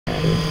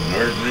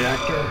Nerd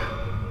Reactor,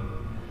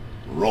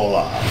 roll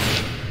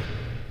off.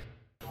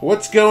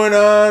 What's going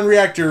on,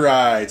 Reactor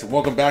Rides?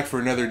 Welcome back for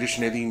another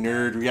edition of the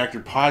Nerd Reactor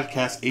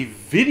Podcast, a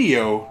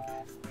video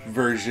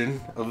version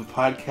of the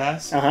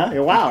podcast.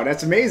 Wow,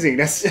 that's amazing.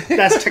 That's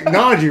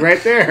technology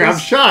right there. I'm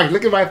shocked.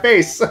 Look at my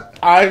face.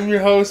 I'm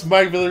your host,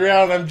 Mike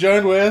Villarreal, and I'm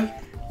joined with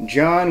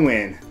John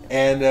Wynn.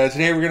 And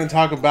today we're going to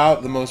talk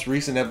about the most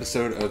recent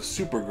episode of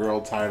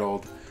Supergirl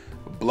titled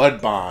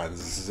Blood Bonds.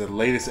 This is the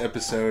latest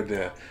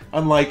episode.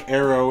 Unlike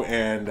Arrow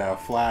and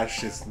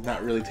Flash, it's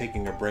not really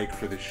taking a break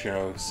for the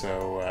show,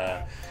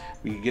 so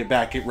we get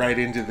right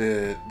into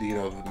the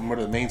one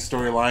of the main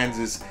storylines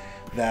is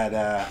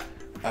that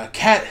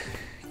Cat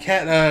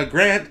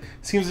Grant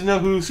seems to know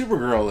who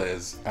Supergirl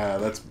is.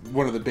 That's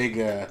one of the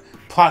big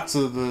plots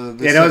of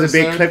this that was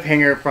episode. A big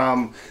cliffhanger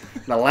from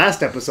the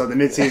last episode, the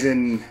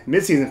mid-season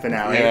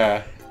finale.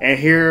 Yeah. And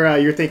here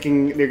you're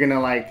thinking they're gonna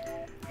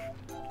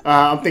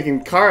I'm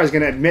thinking Kara's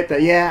gonna admit that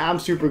I'm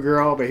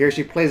Supergirl, but here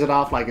she plays it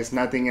off like it's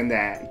nothing, and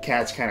that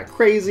Cat's kind of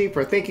crazy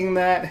for thinking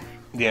that.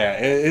 Yeah,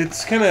 it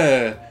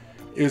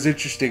was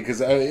interesting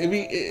because I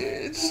mean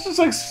it's just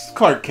like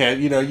Clark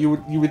Kent. You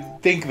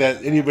would think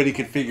that anybody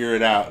could figure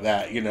it out.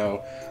 That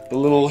the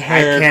little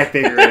hair. I can't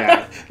figure it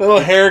out. The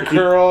little hair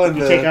curl and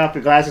if you take off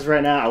the glasses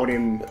right now, I wouldn't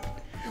even.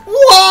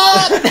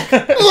 What?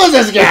 Who's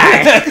this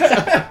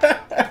guy?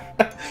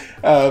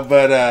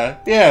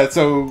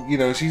 So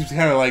she's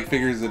kind of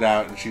figures it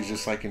out, and she's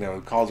just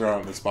calls her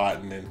on the spot,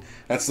 and then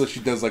that's what she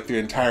does the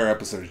entire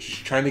episode. She's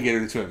trying to get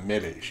her to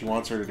admit it. She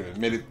wants her to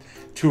admit it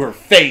to her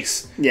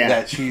face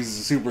that she's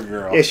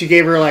Supergirl. Yeah, she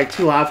gave her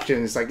two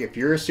options. If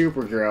you're a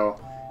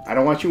Supergirl, I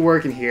don't want you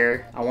working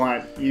here. I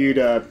want you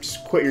to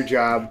just quit your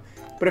job.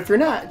 But if you're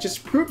not,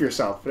 just prove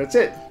yourself. That's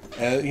it.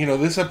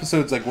 This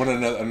episode's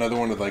another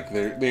one of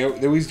they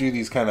always do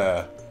these kind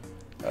of.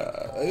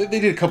 They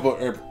did a couple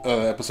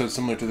episodes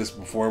similar to this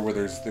before, where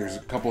there's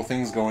a couple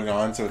things going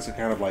on, so it's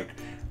kind of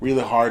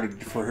really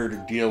hard for her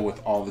to deal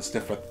with all the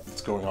stuff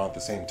that's going on at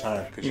the same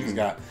time, because she's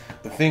got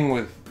the thing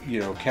with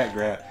Cat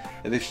Grant,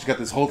 and then she's got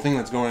this whole thing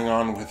that's going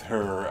on with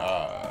her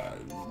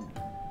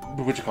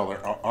what you call her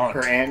aunt.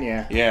 Her aunt,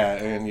 yeah,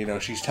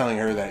 and she's telling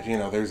her that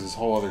there's this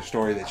whole other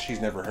story that she's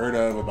never heard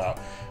of about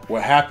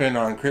what happened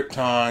on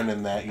Krypton,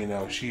 and that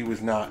she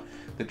was not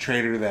the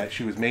traitor that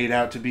she was made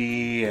out to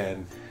be,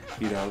 and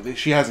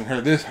she hasn't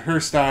heard her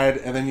side,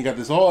 and then you got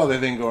this whole other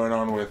thing going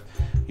on with,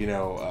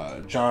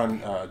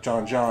 John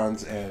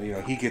Johns,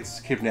 and he gets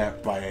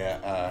kidnapped by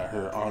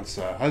her aunt's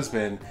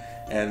husband,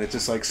 and it's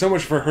just so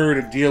much for her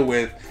to deal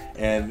with,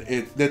 and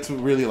that's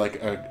really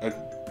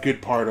a good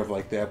part of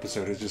the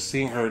episode is just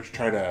seeing her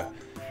try to,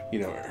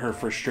 her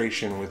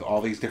frustration with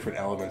all these different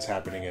elements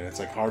happening, and it's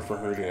hard for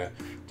her to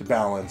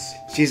balance.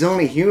 She's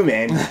only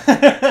human,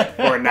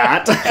 or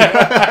not.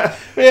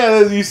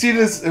 Yeah, you see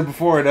this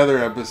before in other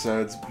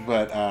episodes,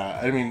 but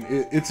I mean,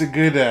 it's a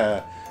good,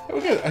 I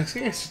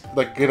guess,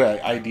 good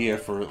idea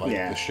for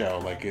the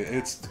show.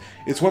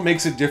 It's what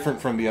makes it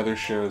different from the other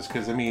shows,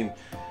 because I mean,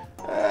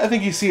 I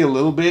think you see a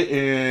little bit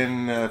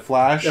in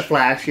Flash. The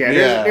Flash, yeah.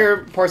 There are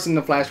parts in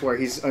the Flash where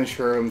he's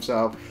unsure of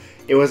himself.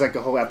 It was a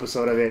whole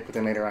episode of it, but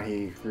then later on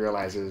he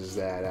realizes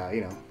that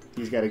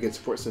he's got a good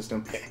support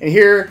system. And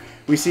here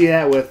we see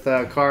that with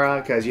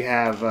Kara, because you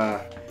have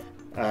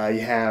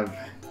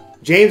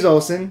James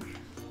Olsen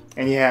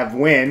and you have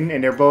Wynn,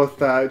 and they're both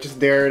just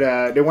there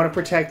to, they want to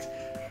protect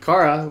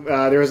Kara.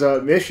 There's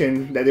a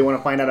mission that they want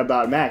to find out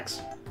about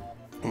Max,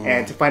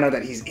 and to find out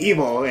that he's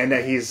evil and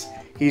that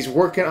he's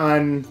working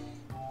on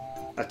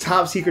a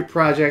top secret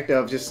project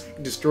of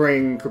just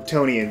destroying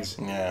Kryptonians.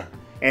 Yeah.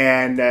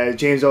 And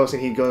James Olsen,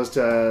 he goes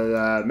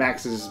to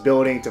Max's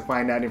building to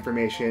find out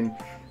information.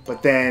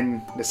 But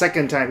then the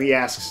second time he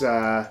asks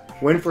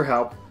Wynn for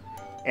help,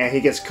 and he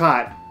gets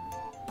caught.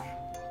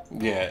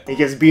 Yeah. He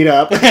gets beat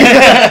up.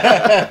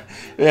 Yeah,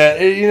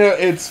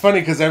 it's funny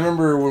because I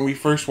remember when we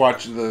first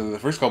watched the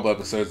first couple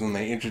episodes and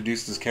they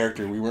introduced this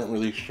character, we weren't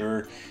really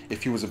sure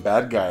if he was a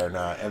bad guy or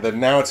not. And then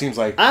now it seems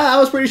like... I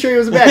was pretty sure he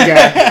was a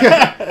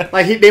bad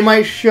guy. They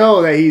might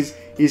show that he's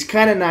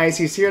kind of nice,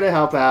 he's here to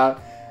help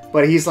out,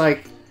 but he's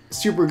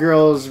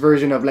Supergirl's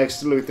version of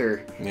Lex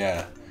Luthor.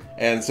 Yeah.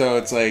 And so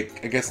it's I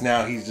guess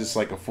now he's just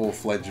a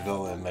full-fledged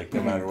villain,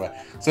 no matter what.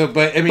 So,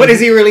 but I mean... But is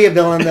he really a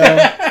villain,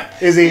 though?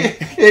 Is he?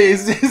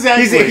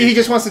 Exactly. He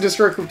just wants to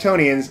destroy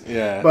Kryptonians.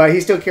 Yeah. But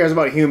he still cares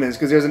about humans,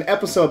 because there's an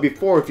episode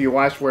before, if you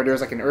watched, where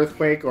there's an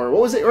earthquake, or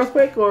what was it,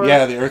 earthquake? Or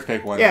yeah, the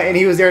earthquake one. Yeah, and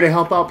he was there to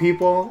help out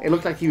people. It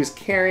looked like he was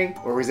caring,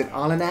 or was it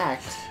all an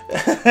act?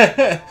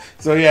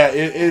 So yeah,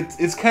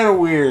 it's kind of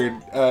weird.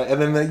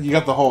 And then you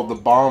got the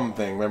bomb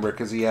thing, remember?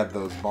 Because he had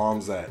those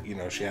bombs that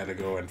she had to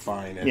go and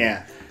find. And,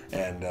 yeah.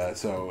 And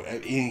so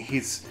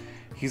he's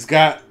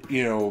got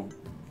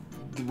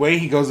the way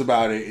he goes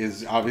about it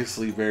is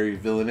obviously very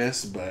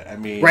villainous, but I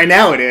mean... Right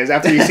now it is,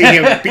 after you see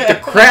him beat the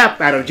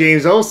crap out of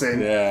James Olsen.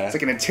 Yeah. It's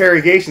like an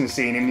interrogation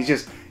scene, and he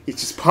just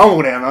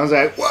pummeled him. I was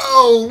like,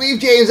 whoa, leave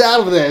James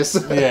out of this.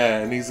 Yeah,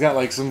 and he's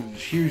got some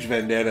huge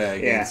vendetta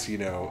against,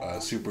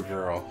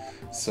 Supergirl.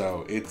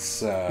 So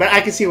it's. But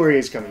I can see where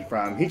he's coming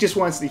from. He just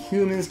wants the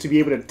humans to be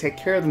able to take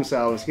care of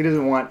themselves. He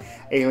doesn't want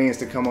aliens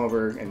to come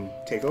over and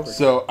take over.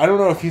 So I don't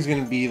know if he's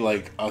going to be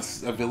like a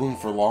villain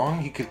for long.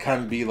 He could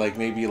kind of be like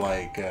maybe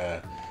like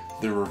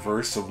the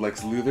reverse of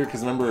Lex Luthor. Because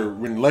remember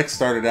when Lex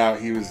started out,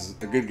 he was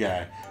a good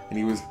guy and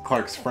he was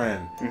Clark's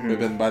friend. But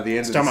then by the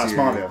end of the series,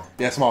 Smallville.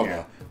 Yeah, Smallville.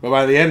 Yeah. But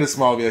by the end of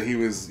Smallville,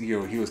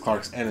 he was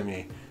Clark's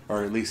enemy.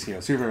 Or at least,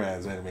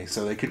 Superman's enemy.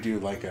 So they could do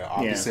like an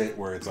opposite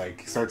where it's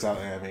like he starts out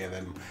enemy and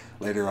then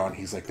later on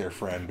he's like their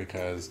friend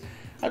because,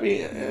 I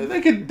mean, they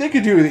could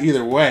do it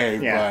either way.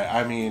 Yeah. But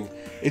I mean,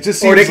 it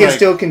just seems or they can like,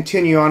 still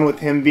continue on with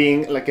him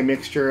being like a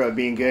mixture of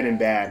being good and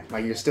bad.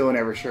 Like you're still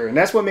never sure, and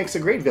that's what makes a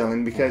great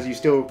villain because you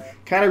still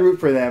kind of root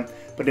for them,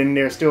 but then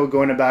they're still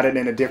going about it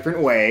in a different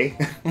way.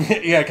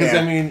 Yeah, because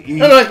I mean,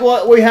 like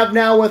what we have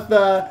now with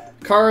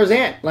Kara's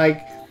aunt.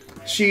 Like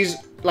she's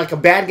like a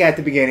bad guy at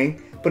the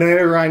beginning. But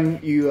later on,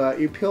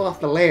 you peel off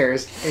the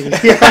layers and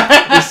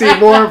you see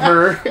more of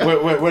her.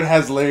 What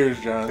has layers,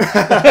 John?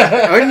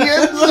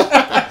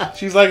 Onions?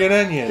 She's like an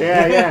onion.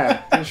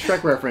 Yeah.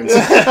 Shrek reference.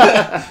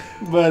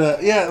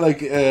 But yeah,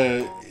 like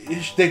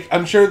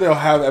I'm sure they'll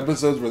have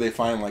episodes where they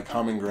find like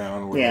common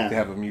ground where they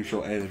have a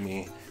mutual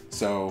enemy.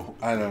 So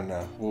I don't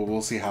know.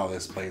 We'll see how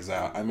this plays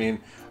out. I mean,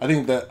 I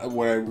think that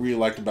what I really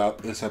liked about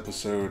this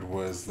episode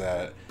was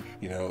that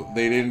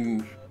they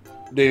didn't.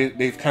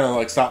 They've kind of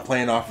like stopped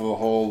playing off of the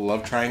whole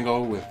love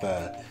triangle with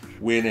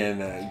Win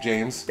and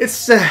James. It's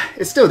still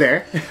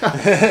there.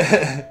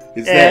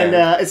 It's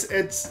there.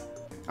 It's.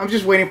 I'm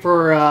just waiting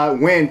for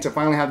Win to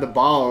finally have the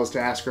balls to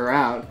ask her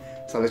out.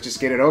 So let's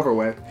just get it over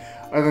with.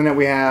 Other than that,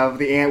 we have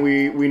the aunt.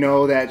 We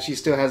know that she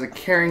still has a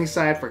caring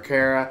side for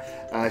Kara.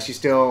 She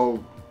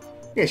still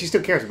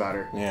cares about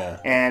her. Yeah.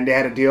 And they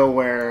had a deal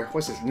where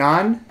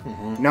Nan?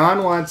 Mm-hmm.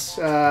 Nan wants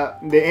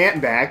the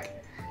aunt back.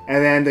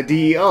 And then the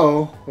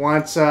DEO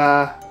wants,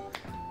 Hank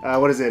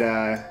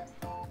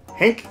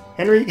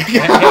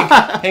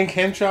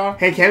Henshaw?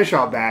 Hank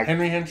Henshaw back.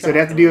 Henry Henshaw. So they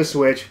have to do a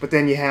switch. But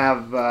then you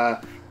have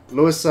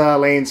Lois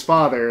Lane's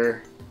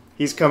father.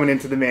 He's coming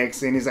into the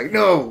mix, and he's like,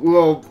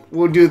 "No,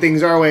 we'll do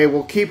things our way.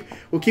 We'll keep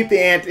the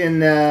aunt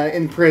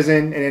in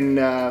prison, and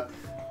then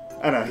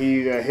I don't know.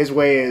 His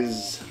way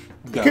is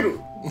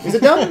dumb. Is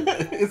it dumb?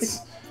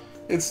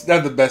 It's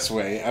not the best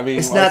way. I mean,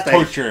 it's not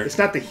torture. It's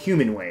not the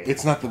human way.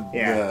 It's not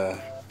the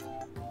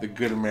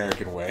good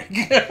American way.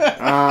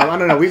 I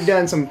don't know. We've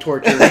done some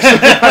torture.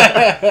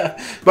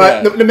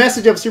 But the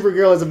message of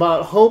Supergirl is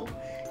about hope,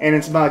 and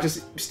it's about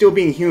just still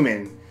being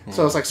human.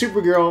 So it's like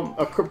Supergirl,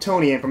 a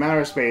Kryptonian from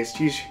outer space.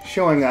 She's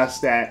showing us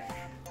that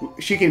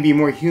she can be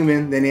more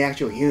human than the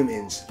actual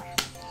humans.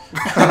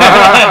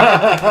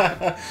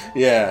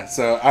 Yeah,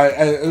 so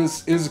it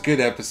was a good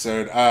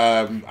episode.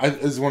 I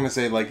just want to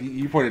say, like,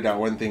 you pointed out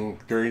one thing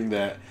during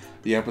the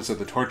episode,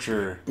 the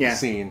torture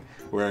scene,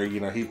 where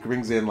he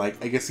brings in,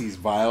 like, I guess these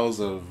vials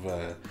of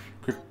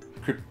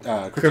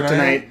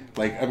kryptonite.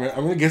 Like, I'm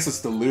gonna guess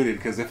it's diluted,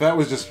 because if that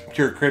was just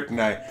pure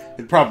kryptonite,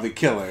 it'd probably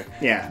kill her.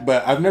 Yeah.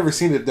 But I've never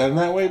seen it done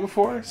that way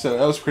before, so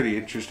that was pretty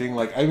interesting.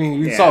 Like, I mean,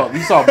 we saw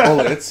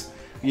bullets.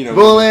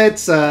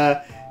 Bullets.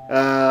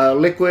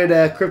 Liquid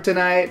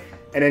kryptonite,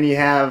 and then you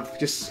have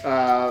just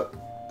her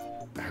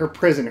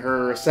prison,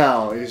 her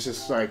cell is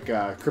just like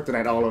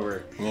kryptonite all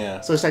over.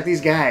 Yeah. So it's like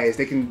these guys,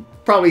 they can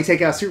probably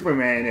take out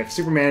Superman if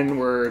Superman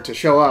were to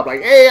show up.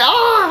 Like, hey,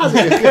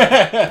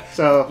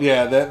 So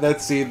yeah,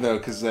 that scene though,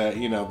 because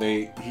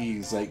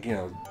he's like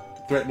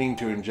threatening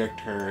to inject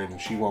her, and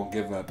she won't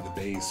give up the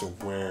base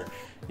of where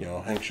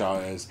Hank Shaw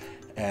is,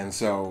 and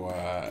so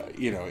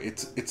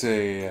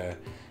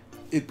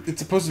it's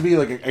supposed to be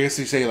like I guess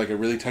you say like a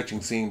really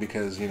touching scene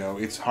because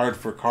it's hard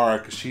for Kara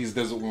because she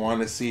doesn't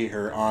want to see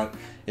her aunt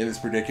in this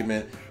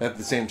predicament. At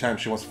the same time,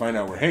 she wants to find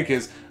out where Hank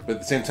is, but at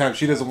the same time,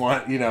 she doesn't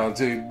want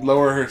to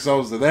lower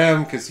herself to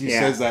them because he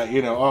says that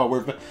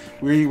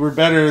we're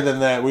better than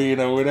that,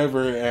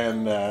 whatever.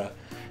 And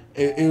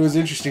it was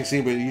an interesting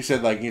scene, but you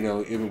said like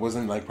it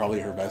wasn't like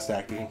probably her best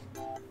acting.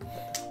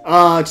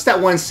 Just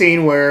that one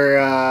scene where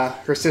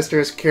her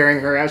sister's carrying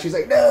her out. She's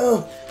like,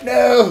 no. And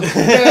I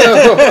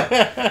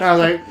was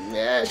like,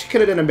 yeah, she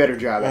could have done a better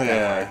job at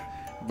that part.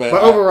 But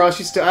overall, I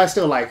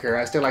still like her.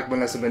 I still like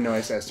Melissa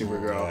Benoist as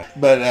Supergirl.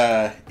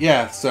 But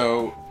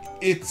so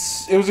it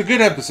was a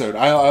good episode.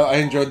 I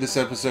enjoyed this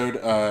episode.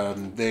 I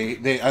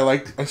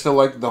still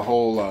like the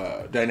whole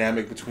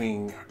dynamic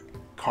between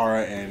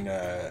Kara and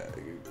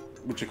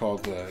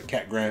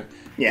Cat Grant.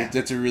 Yeah,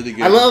 it's a really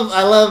good.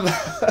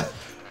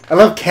 I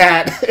love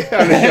Cat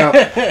on the show.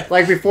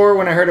 Like before,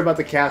 when I heard about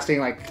the casting,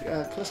 like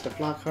Calista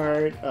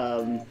Flockhart,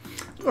 I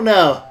don't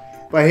know,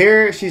 but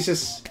here she's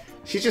just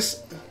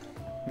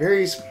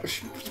very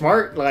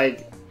smart.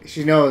 Like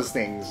she knows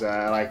things.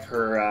 Like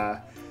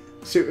her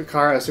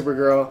Kara,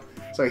 Supergirl.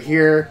 So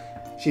here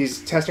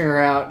she's testing her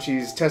out.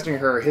 She's testing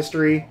her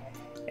history,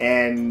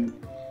 and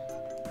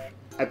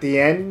at the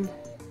end,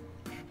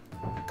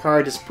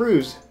 Kara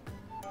disproves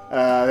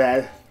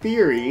that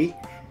theory.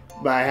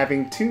 by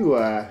having two,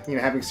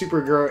 having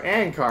Supergirl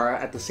and Kara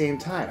at the same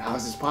time. How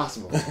is this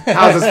possible?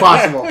 How is this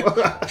possible?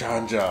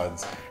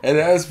 Johns. And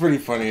that was pretty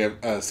funny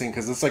scene,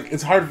 because it's like,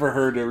 it's hard for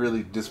her to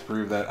really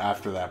disprove that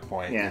after that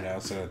point, you know?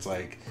 So it's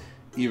like,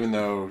 even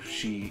though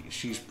she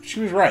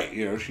was right,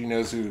 you know, she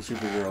knows who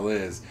Supergirl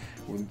is,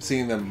 when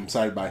seeing them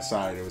side by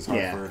side, it was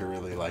hard for her to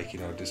really, like, you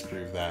know,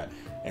 disprove that.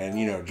 And,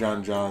 you know,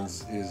 John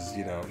Johns is,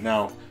 you know,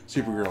 now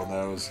Supergirl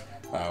knows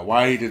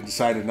why he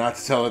decided not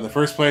to tell her in the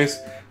first place.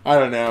 I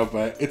don't know,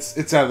 but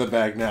it's out of the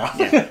bag now.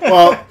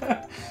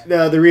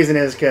 Well, the reason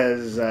is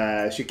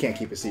because she can't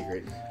keep a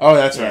secret. Oh,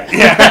 that's right.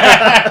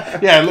 Yeah.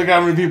 Yeah, look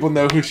how many people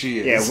know who she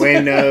is. Yeah,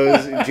 Wynn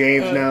knows,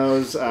 James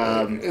knows.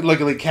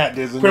 Luckily, Kat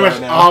doesn't pretty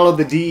much now. all of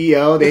the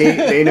DEO,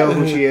 they know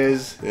who she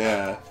is.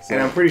 Yeah. So.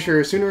 And I'm pretty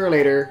sure sooner or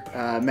later,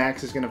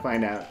 Max is going to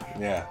find out.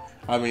 Yeah.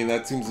 I mean,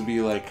 that seems to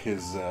be like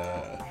his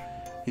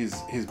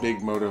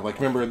big motive. Like,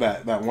 remember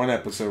that one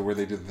episode where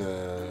they did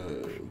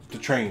the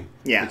train,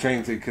 the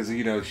train thing, because,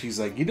 you know, she's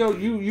like, you know,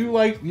 you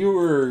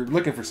were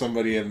looking for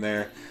somebody in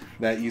there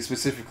that you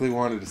specifically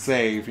wanted to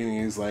save,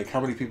 and he's like, how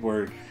many people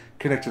are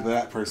connected to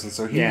that person?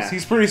 So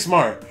he's pretty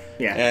smart,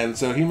 and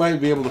so he might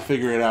be able to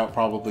figure it out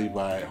probably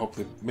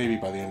hopefully maybe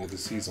by the end of the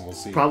season. We'll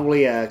see.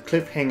 Probably a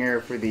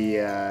cliffhanger for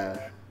the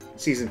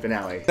season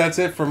finale. That's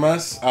it from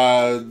us.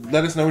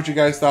 Let us know what you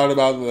guys thought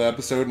about the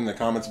episode in the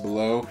comments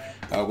below.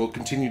 We'll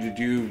continue to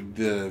do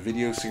the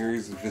video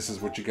series if this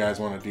is what you guys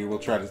want to do. We'll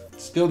try to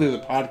still do the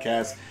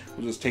podcast.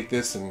 We'll just take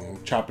this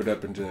and chop it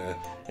up into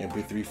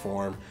MP3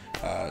 form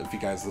if you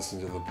guys listen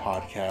to the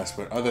podcast.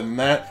 But other than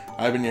that,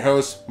 I've been your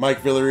host,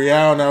 Mike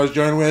Villarreal, and I was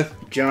joined with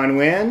John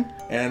Wynn.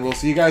 And we'll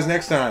see you guys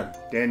next time.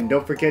 And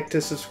don't forget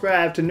to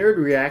subscribe to Nerd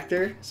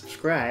Reactor.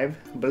 Subscribe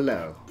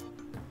below.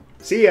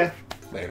 See ya.